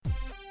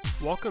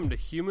Welcome to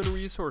Human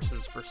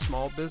Resources for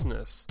Small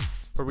Business,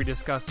 where we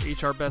discuss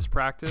HR best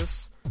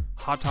practice,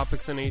 hot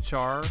topics in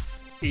HR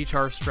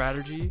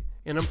strategy,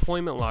 and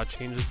employment law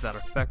changes that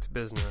affect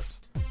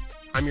business.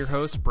 I'm your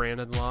host,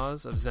 Brandon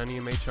Laws of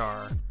Xenium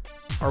HR.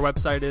 Our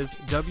website is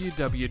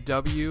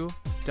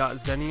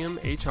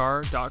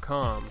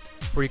www.xeniumhr.com,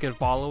 where you can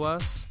follow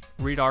us,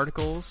 read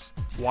articles,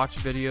 watch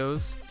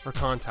videos, or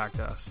contact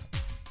us.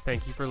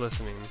 Thank you for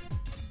listening.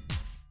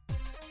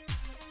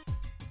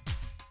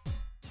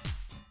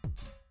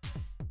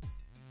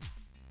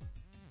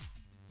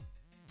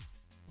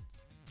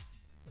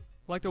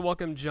 I'd like to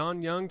welcome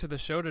John Young to the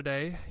show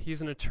today.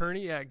 He's an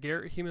attorney at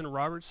Garrett Heumann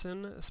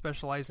Robertson,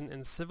 specializing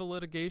in civil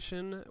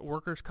litigation,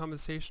 workers'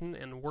 compensation,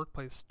 and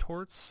workplace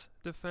torts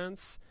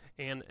defense,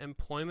 and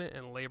employment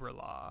and labor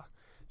law.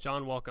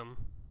 John,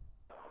 welcome.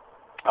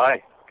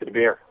 Hi, good to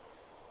be here.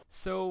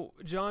 So,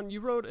 John, you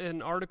wrote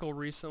an article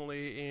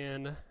recently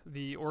in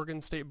the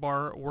Oregon State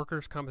Bar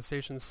Workers'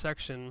 Compensation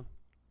section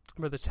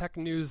for the Tech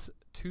News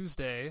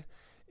Tuesday,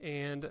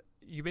 and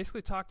you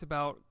basically talked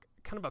about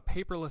kind of a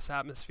paperless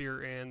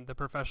atmosphere in the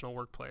professional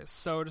workplace.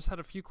 So I just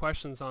had a few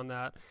questions on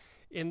that.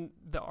 In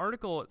the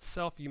article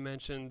itself, you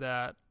mentioned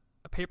that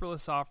a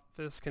paperless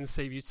office can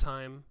save you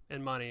time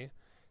and money.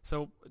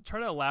 So try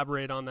to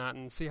elaborate on that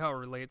and see how it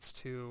relates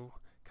to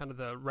kind of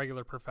the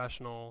regular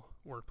professional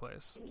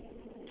workplace.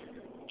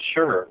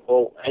 Sure.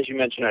 Well, as you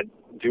mentioned, I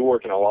do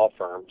work in a law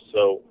firm,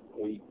 so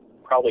we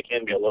probably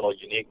can be a little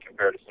unique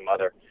compared to some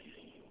other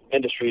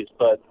industries,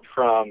 but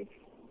from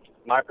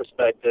my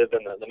perspective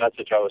and the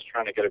message I was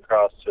trying to get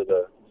across to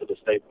the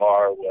state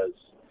bar was,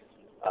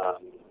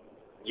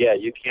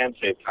 you can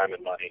save time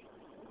and money.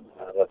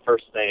 The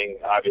first thing,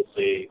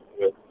 obviously,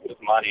 with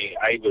money,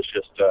 I was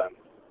just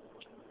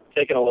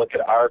taking a look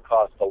at our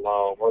cost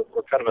alone.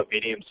 We're kind of a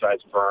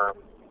medium-sized firm,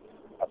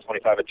 about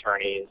 25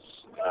 attorneys,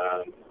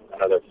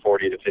 another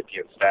 40 to 50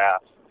 in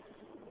staff.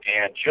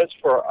 And just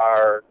for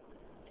our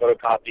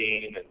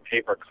photocopying and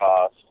paper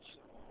costs,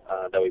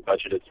 that we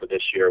budgeted for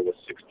this year was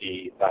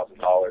 $60,000.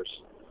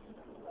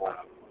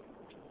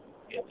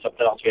 And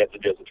something else we have to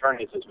do as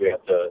attorneys is we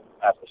have to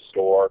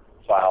store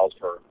files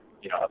for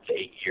up to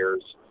 8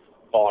 years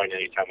following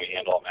any time we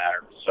handle a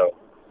matter. So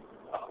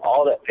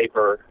all that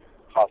paper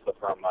costs the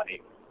firm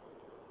money.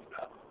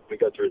 We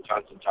go through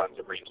tons and tons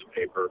of reams of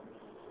paper,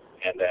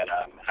 and then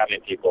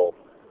having people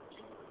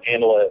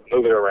handle it,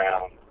 move it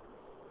around,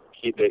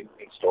 keep it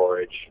in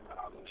storage,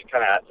 it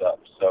kind of adds up.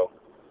 So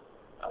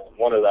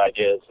one of the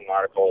ideas in the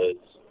article is,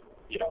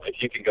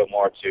 if you can go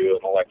more to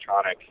an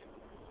electronic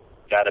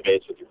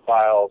database with your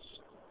files,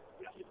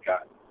 you've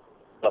got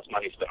less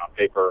money spent on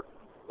paper,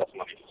 less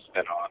money to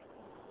spend on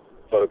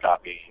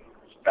photocopying,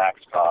 fax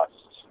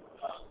costs,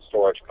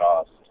 storage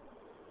costs,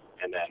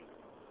 and then,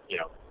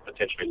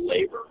 potentially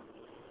labor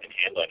in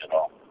handling it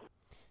all.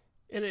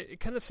 And it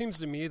kind of seems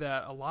to me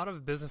that a lot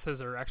of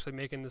businesses are actually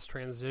making this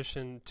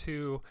transition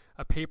to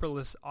a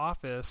paperless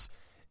office.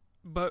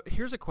 But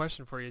here's a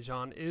question for you,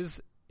 John. Is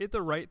it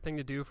the right thing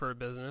to do for a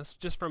business,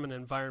 just from an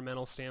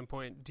environmental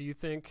standpoint? Do you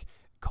think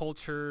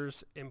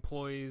cultures,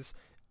 employees,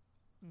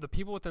 the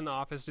people within the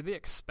office, do they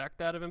expect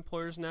that of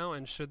employers now,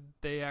 and should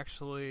they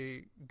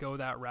actually go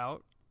that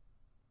route?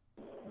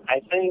 I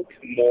think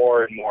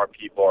more and more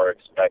people are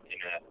expecting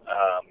it.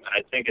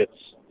 I think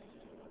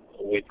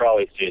we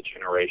probably see it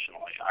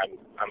generationally.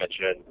 I'm a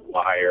Gen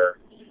Yer.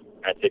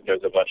 I think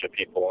there's a bunch of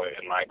people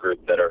in my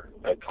group that are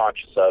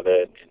conscious of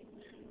it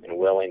and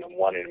willing and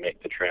wanting to make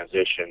the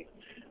transition.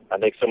 I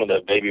think some of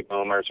the baby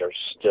boomers are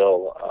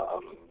still, are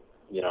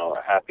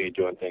happy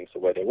doing things the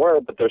way they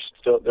were, but there's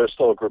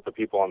still a group of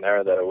people in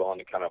there that are willing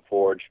to kind of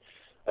forge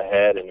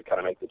ahead and kind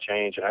of make the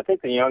change. And I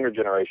think the younger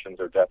generations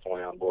are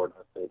definitely on board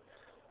with it.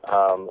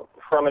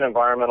 From an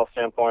environmental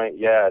standpoint,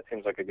 it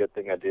seems like a good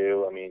thing to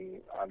do. I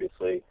mean,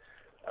 obviously,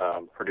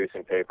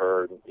 producing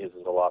paper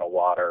uses a lot of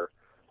water,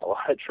 a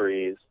lot of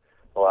trees,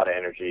 a lot of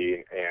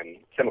energy, and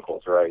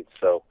chemicals, right?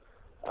 So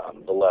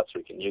the less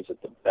we can use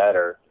it, the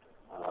better.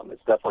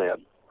 It's definitely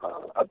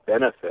a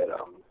benefit.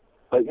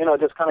 But,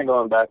 just kind of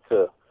going back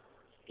to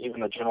even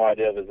the general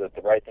idea of, is it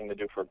the right thing to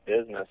do for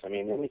business? I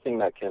mean, anything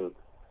that can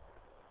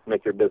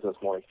make your business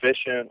more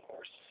efficient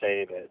or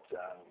save it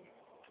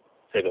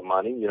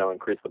money,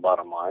 increase the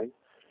bottom line,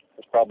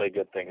 it's probably a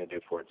good thing to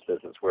do for its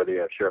business, whether you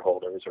have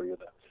shareholders or you're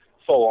the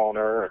sole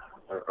owner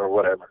or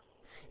whatever.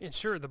 And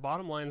sure, the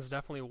bottom line is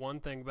definitely one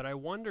thing, but I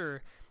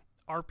wonder,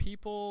 are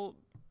people,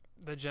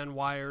 the Gen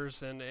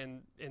Yers and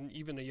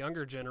even a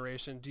younger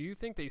generation, do you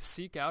think they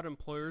seek out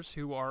employers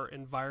who are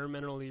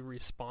environmentally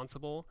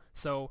responsible?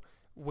 So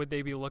would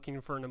they be looking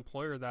for an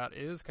employer that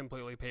is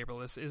completely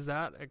paperless? Is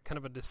that a kind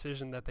of a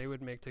decision that they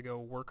would make to go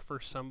work for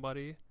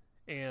somebody?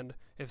 And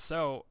if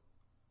so,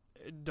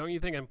 don't you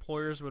think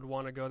employers would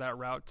want to go that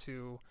route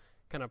to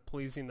kind of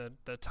pleasing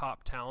the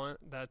top talent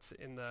that's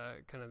in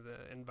the kind of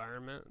the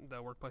environment,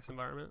 the workplace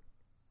environment?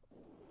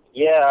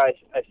 Yeah, I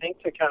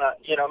think to kind of,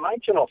 my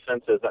general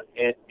sense is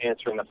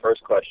answering the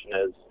first question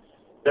is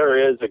there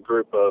is a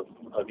group of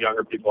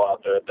younger people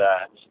out there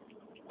that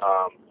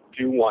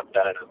do want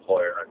that in an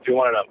employer. Do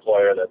want an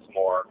employer that's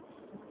more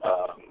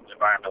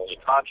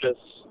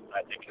conscious.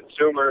 I think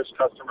consumers,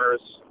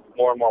 customers,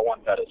 more and more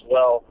want that as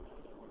well.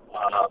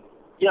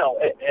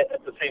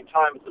 At the same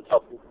time, it's a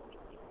tough,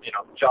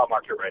 job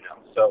market right now.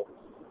 So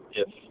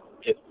if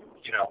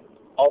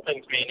all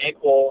things being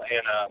equal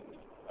and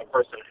a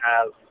person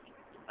has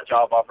a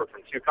job offer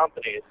from two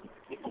companies,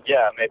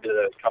 maybe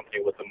the company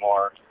with the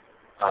more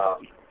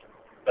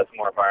that's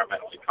more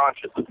environmentally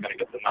conscious is going to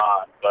get the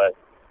nod. But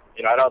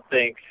I don't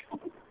think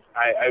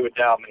I would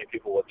doubt many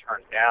people would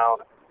turn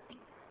down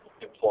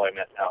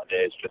employment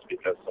nowadays just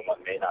because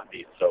someone may not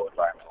be so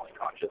environmentally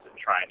conscious and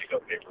trying to go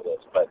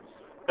paperless. But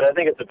I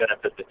think it's a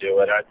benefit to do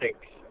it. I think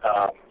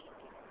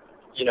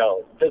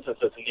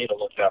businesses need to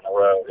look down the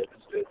road.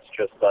 It's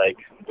just like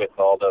with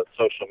all the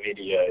social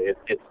media,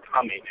 it's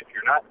coming. If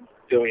you're not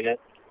doing it,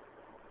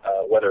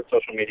 whether it's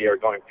social media or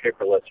going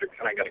paperless, you're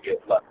kind of going to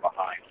get left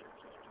behind.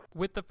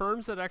 With the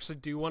firms that actually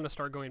do want to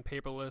start going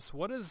paperless,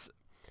 what is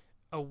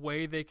a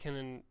way they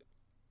can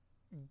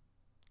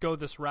go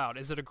this route?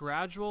 Is it a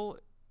gradual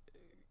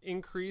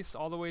increase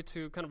all the way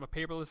to kind of a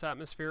paperless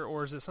atmosphere,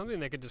 or is it something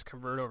they could just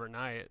convert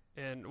overnight?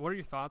 And what are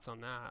your thoughts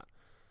on that?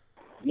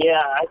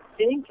 Yeah, I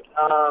think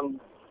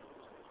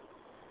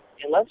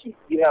unless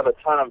you have a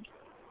ton of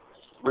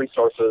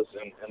resources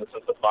in the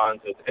sense of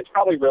funds, it's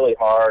probably really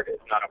hard, if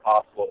not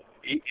impossible,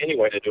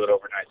 anyway, to do it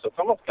overnight. So it's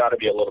almost got to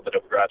be a little bit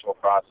of a gradual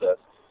process.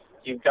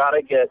 You've got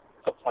to get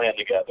a plan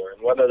together,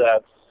 and whether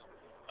that's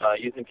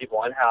using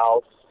people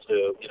in-house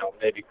to,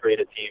 maybe create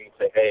a team and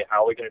say, hey,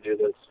 how are we going to do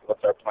this?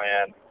 What's our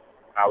plan?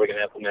 How are we going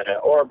to implement it?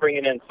 Or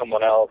bringing in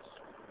someone else,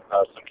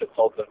 some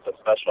consultants that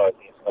specialize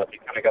in this stuff. You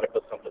kind of got to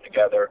put something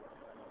together,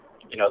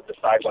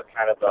 decide what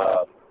kind of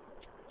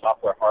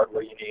software,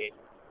 hardware you need,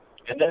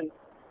 and then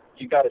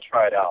you got to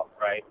try it out,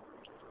 right?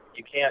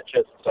 You can't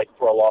just, like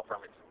for a law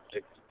firm,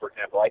 for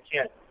example,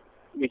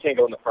 we can't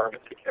go in the firm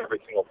and take every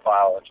single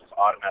file and just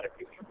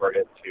automatically convert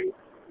it to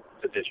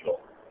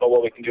digital. But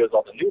what we can do is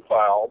all the new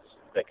files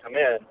that come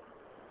in,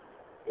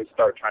 we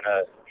start trying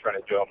to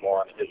do them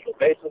more on a digital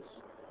basis,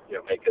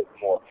 make it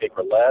more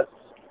paperless,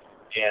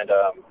 and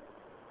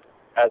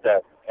as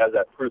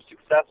that proves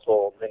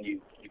successful, then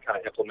you kind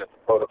of implement the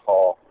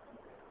protocol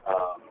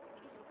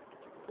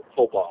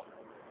full blown.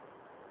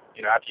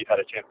 After you've had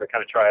a chance to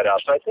kind of try it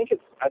out. So I think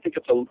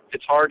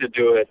it's hard to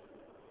do it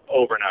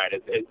overnight.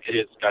 It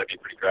is got to be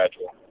pretty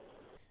gradual.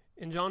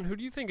 And John, who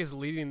do you think is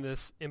leading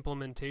this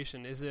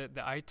implementation? Is it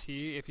the IT,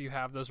 if you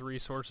have those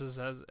resources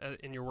as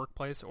in your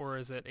workplace, or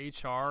is it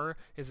HR?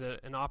 Is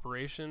it in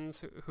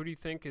operations? Who do you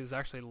think is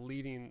actually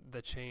leading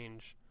the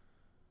change?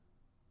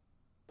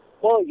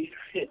 Well,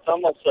 it's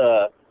almost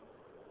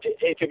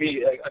it could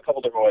be a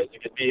couple different ways.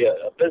 It could be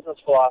a business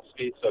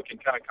philosophy, so it can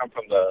kind of come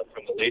from the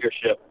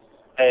leadership.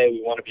 Hey,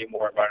 we want to be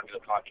more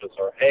environmentally conscious,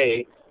 or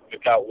hey,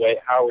 how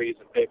are we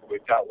using paper?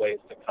 We've got ways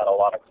to cut a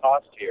lot of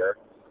cost here.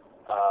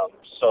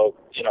 So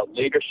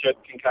leadership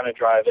can kind of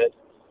drive it.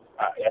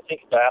 I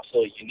think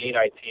absolutely you need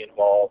IT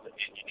involved and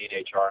you need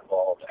HR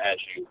involved as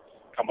you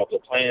come up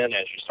with a plan,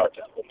 as you start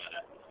to implement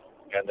it.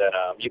 And then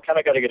you kind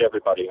of got to get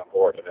everybody on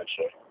board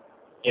eventually.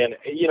 And,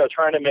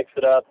 trying to mix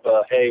it up,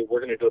 hey, we're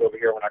going to do it over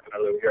here, we're not going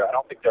to do it over here, I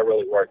don't think that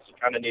really works. You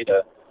kind of need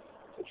to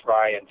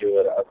try and do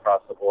it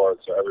across the board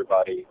so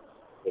everybody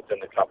within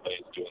the company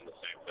is doing the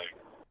same thing.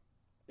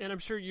 And I'm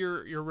sure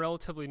you're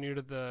relatively new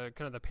to the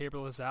kind of the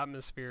paperless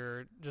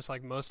atmosphere, just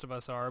like most of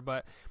us are,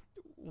 but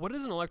what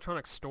does an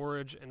electronic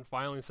storage and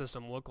filing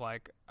system look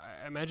like?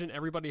 I imagine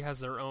everybody has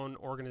their own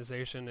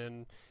organization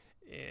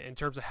in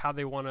terms of how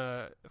they want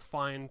to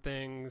find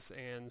things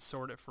and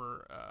sort it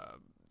for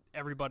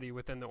everybody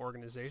within the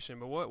organization.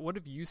 But what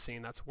have you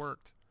seen that's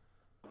worked?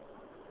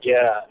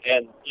 Yeah,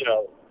 and,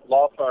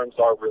 law firms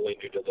are really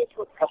new to this.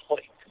 We're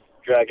probably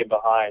dragging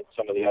behind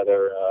some of the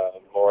other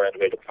more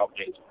innovative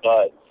companies.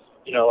 But,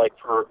 like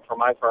for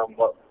my firm,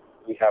 what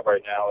we have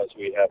right now is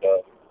we have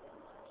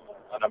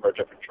a number of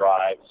different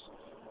drives.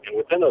 And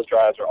within those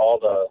drives are all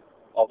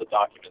the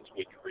documents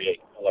we create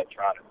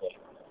electronically.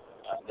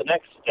 The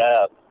next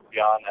step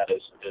beyond that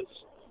is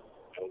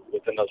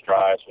within those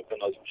drives, within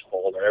those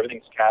folder,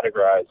 everything's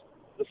categorized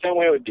the same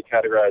way it would be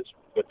categorized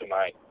within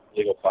my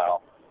legal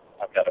file.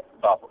 I've got a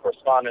file for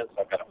correspondence,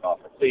 I've got a file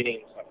for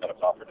pleadings, I've got a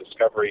file for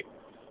discovery.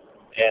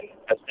 And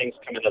as things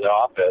come into the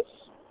office,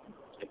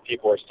 and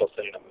people are still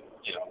sending them,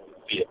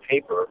 via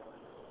paper,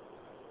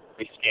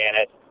 we scan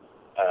it,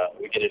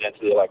 we get it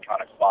into the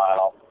electronic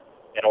file,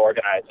 and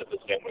organize it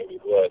the same way we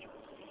would.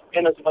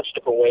 And there's a bunch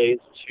of different ways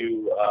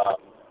to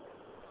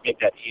make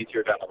that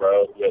easier down the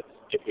road with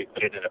if we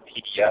put it in a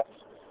PDF,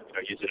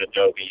 using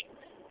Adobe,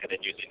 and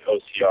then using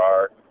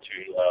OCR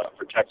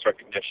for text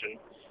recognition.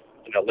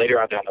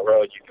 Later on down the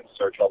road, you can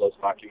search all those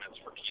documents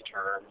for key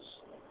terms.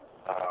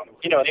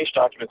 And each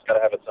document's got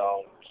to have its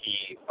own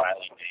key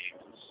filing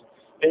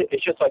names.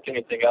 It's just like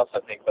anything else, I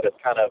think, but it's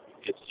kind of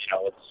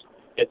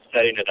it's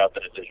setting it up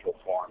in a digital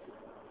form.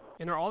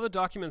 And are all the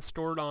documents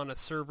stored on a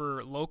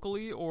server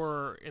locally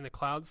or in the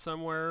cloud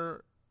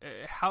somewhere?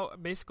 How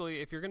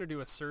basically, if you're going to do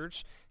a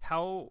search,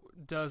 how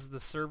does the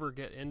server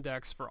get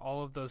indexed for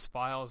all of those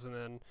files, and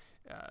then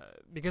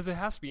because it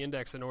has to be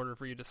indexed in order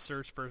for you to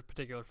search for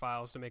particular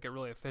files to make it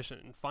really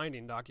efficient in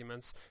finding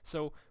documents.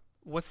 So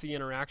what's the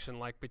interaction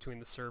like between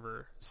the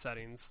server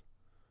settings?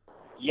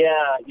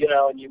 Yeah,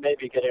 and you may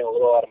be getting a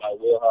little out of my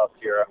wheelhouse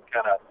here. I'm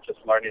kind of just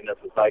learning this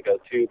as I go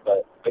too,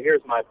 but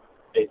here's my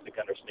basic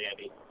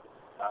understanding.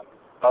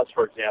 Us,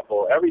 for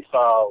example, every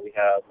file we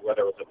have,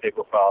 whether it was a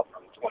paper file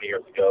from 20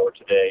 years ago or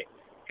today,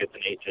 gets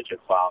an 8-digit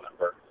file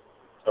number.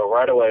 So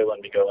right away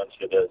when we go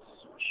into this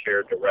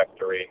shared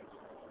directory,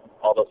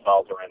 all those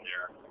files are in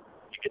there.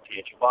 You get to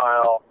each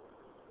file,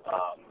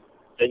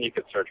 then you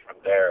can search from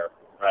there,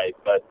 right?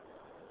 But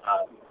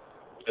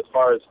as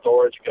far as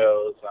storage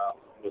goes,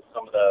 with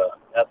some of the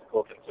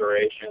ethical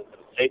considerations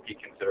and safety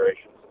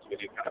considerations, since we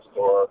do kind of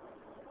store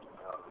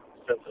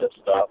sensitive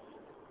stuff,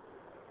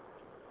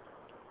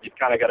 you've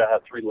kind of got to have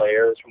 3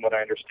 layers from what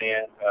I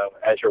understand.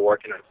 As you're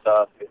working on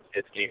stuff,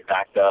 it's getting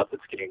backed up,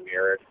 it's getting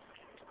mirrored,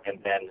 and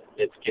then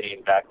it's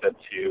getting backed up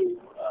to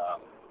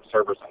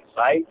servers on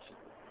site,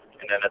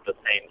 and then at the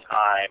same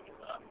time,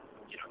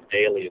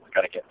 daily it's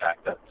got to get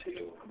backed up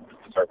to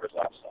servers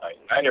off site.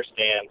 And I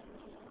understand,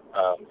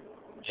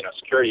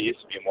 security used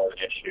to be more of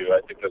an issue.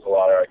 I think there's a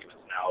lot of arguments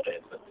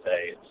nowadays that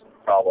say it's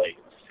probably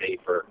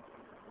safer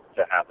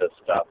to have this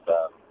stuff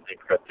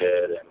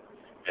encrypted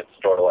and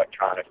stored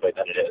electronically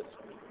than it is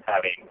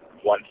having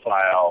one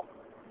file,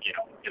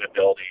 in a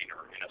building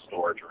or in a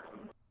storage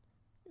room.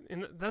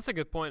 And that's a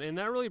good point. And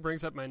that really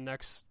brings up my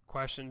next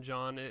question,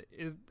 John.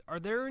 Are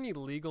there any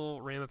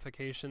legal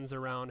ramifications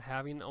around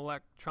having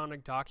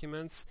electronic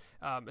documents,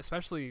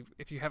 especially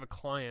if you have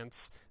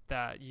clients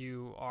that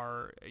you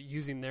are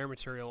using their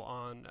material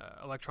on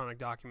electronic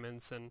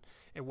documents, and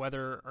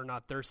whether or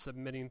not they're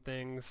submitting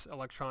things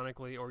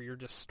electronically or you're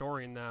just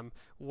storing them?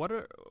 What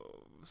are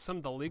some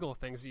of the legal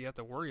things that you have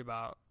to worry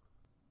about?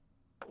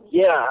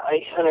 Yeah,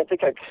 I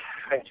think I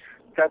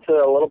got to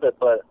it a little bit,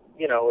 but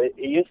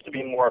it used to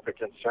be more of a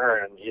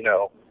concern.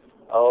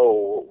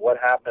 What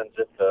happens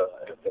if the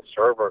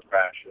server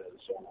crashes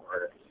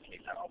or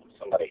if,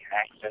 somebody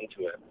hacks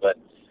into it? But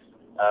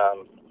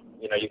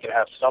you can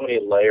have so many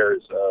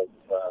layers of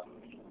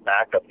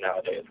backup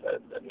nowadays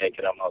that make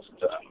it almost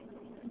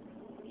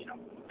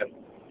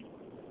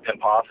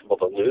impossible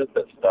to lose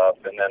this stuff,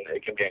 and then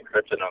it can be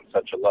encrypted on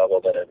such a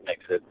level that it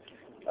makes it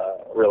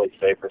really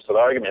safer. So the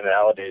argument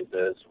nowadays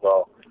is,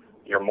 well,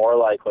 you're more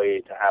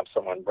likely to have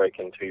someone break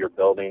into your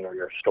building or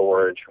your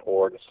storage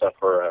or to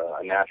suffer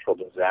a natural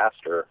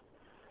disaster,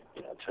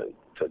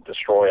 to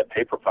destroy a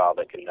paper file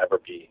that can never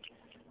be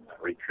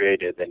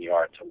recreated than you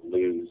are to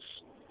lose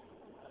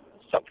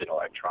something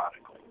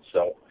electronically.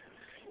 So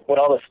when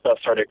all this stuff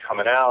started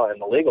coming out in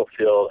the legal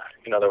field,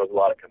 there was a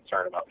lot of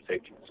concern about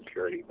safety and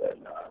security, but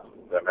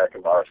the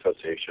American Bar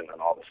Association and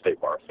all the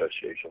state bar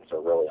associations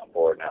are really on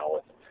board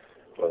now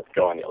with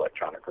going the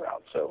electronic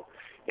route. So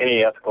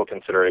any ethical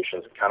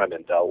considerations have kind of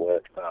been dealt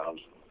with.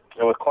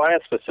 And with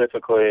clients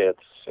specifically,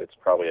 it's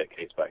probably a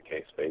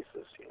case-by-case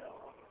basis,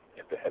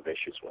 if they have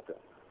issues with it.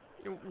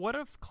 What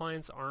if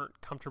clients aren't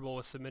comfortable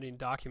with submitting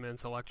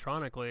documents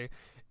electronically,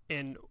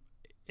 and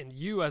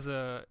you as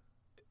a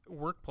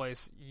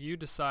workplace, you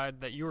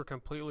decide that you are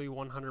completely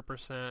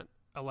 100%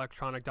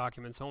 electronic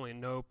documents only,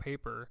 no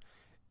paper?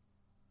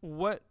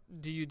 What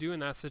do you do in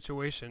that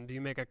situation? Do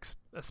you make a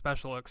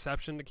special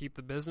exception to keep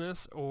the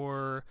business,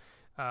 or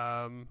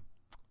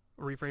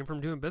refrain from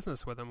doing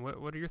business with them?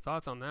 What are your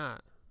thoughts on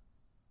that?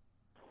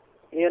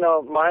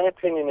 My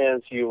opinion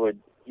is you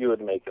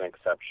would make an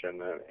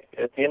exception.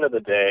 At the end of the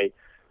day,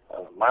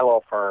 my law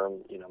firm,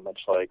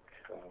 much like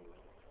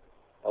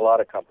a lot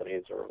of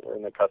companies, we're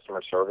in the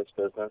customer service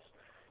business.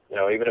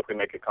 Even if we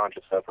make a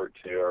conscious effort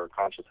or a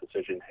conscious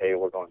decision, hey,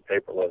 we're going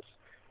paperless,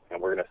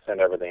 and we're going to send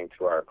everything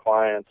to our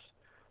clients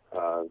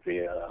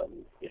via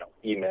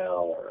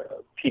email or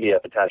a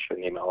PDF attached to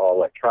an email, all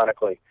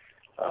electronically.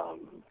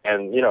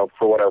 And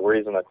for whatever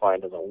reason the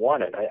client doesn't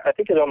want it, I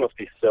think it'd almost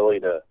be silly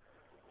to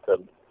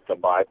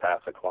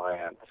bypass a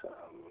client,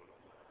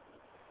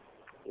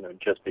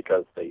 just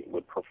because they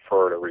would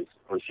prefer to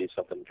receive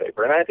something in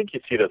paper. And I think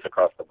you see this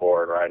across the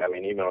board, right? I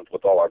mean, even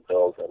with all our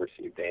bills that we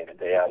receive day in and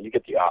day out, you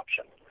get the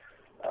option.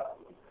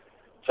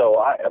 So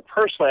I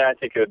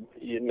think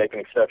you'd make an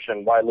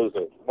exception. Why lose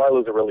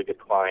a really good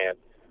client?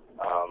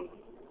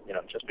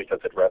 Just because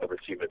they'd rather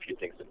receive a few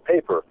things in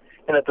paper.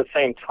 And at the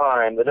same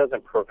time, that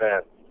doesn't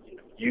prevent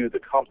you, the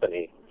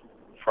company,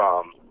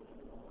 from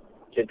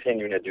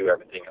continuing to do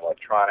everything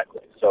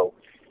electronically. So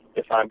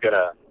if I'm going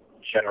to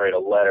generate a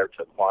letter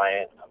to a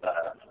client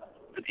about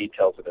the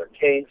details of their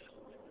case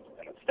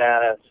and the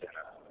status, and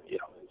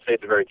say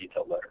it's a very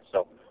detailed letter.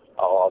 So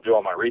I'll do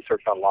all my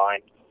research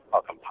online.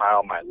 I'll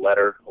compile my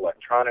letter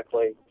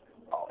electronically.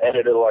 I'll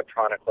edit it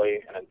electronically,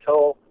 and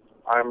until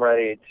I'm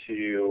ready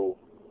to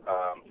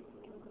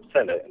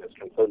send it and it's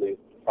completely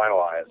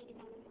finalized,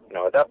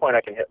 at that point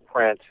I can hit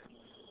print,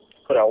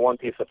 put out one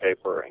piece of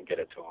paper, and get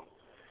it to them.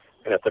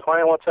 And if the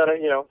client wants it,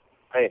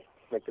 hey,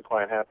 make the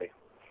client happy.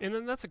 And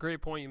then that's a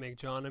great point you make,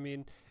 John. I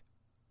mean,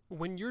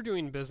 when you're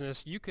doing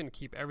business, you can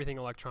keep everything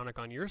electronic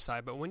on your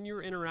side, but when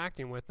you're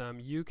interacting with them,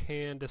 you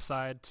can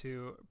decide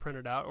to print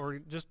it out or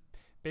just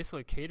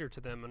basically cater to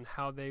them and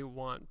how they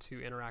want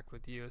to interact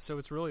with you. So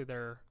it's really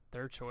their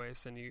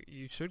choice, and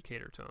you should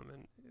cater to them,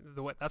 and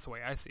that's the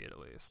way I see it, at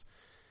least.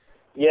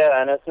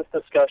 Yeah, and as this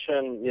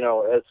discussion,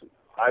 as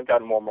I've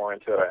gotten more and more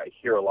into it, I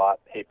hear a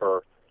lot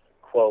paper,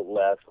 quote,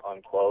 less,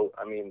 unquote.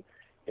 I mean,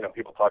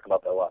 people talk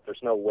about that a lot.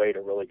 There's no way to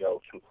really go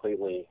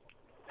completely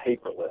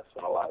paperless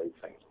in a lot of these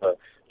things. But,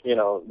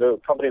 the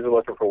companies are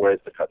looking for ways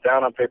to cut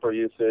down on paper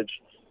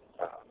usage,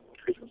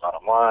 increase the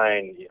bottom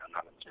line,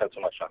 not spend so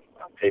much on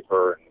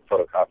paper and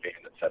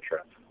photocopying, et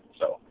cetera.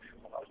 So,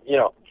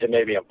 it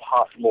may be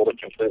impossible to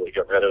completely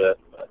get rid of it,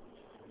 but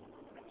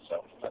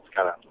so that's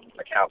kind of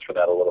accounts for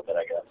that a little bit,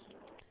 I guess.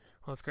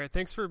 Well, that's great.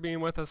 Thanks for being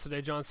with us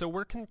today, John. So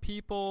where can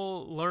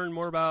people learn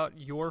more about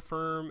your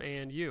firm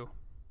and you?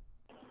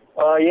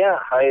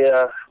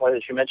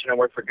 As you mentioned, I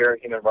work for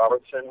Garrett Heeman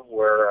Robertson.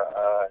 We're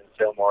in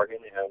Salem, Oregon,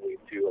 and we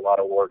do a lot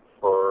of work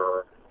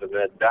for the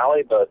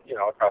Mid-Valley, but,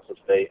 across the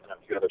state and a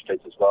few other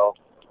states as well.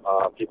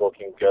 People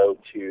can go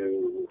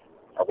to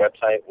our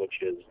website,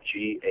 which is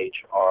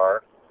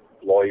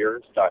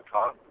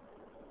ghrlawyers.com,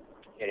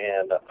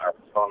 and our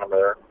phone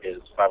number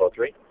is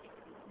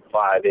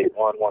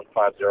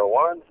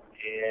 503-581-1501,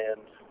 and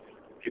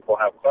if people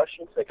have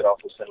questions, they could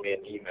also send me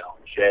an email,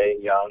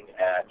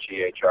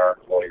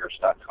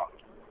 jyoung@ghrlawyers.com.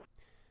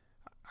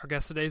 Our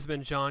guest today has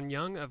been John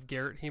Young of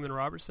Garrett Heeman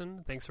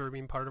Robertson. Thanks for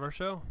being part of our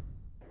show.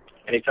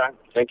 Anytime.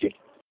 Thank you.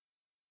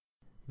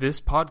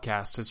 This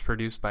podcast is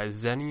produced by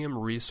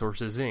Zenium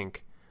Resources,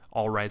 Inc.,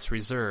 all rights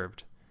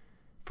reserved.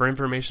 For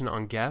information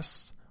on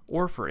guests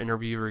or for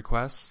interview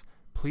requests,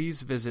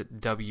 please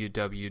visit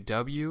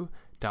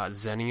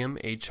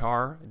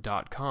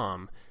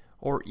www.zeniumhr.com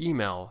or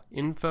email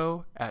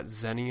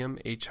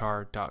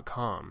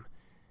info@zeniumhr.com.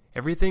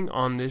 Everything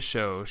on this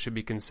show should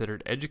be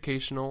considered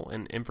educational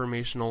and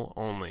informational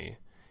only,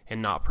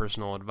 and not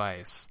personal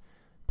advice.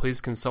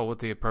 Please consult with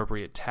the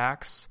appropriate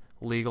tax,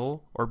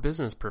 legal, or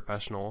business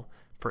professional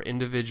for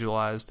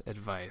individualized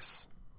advice.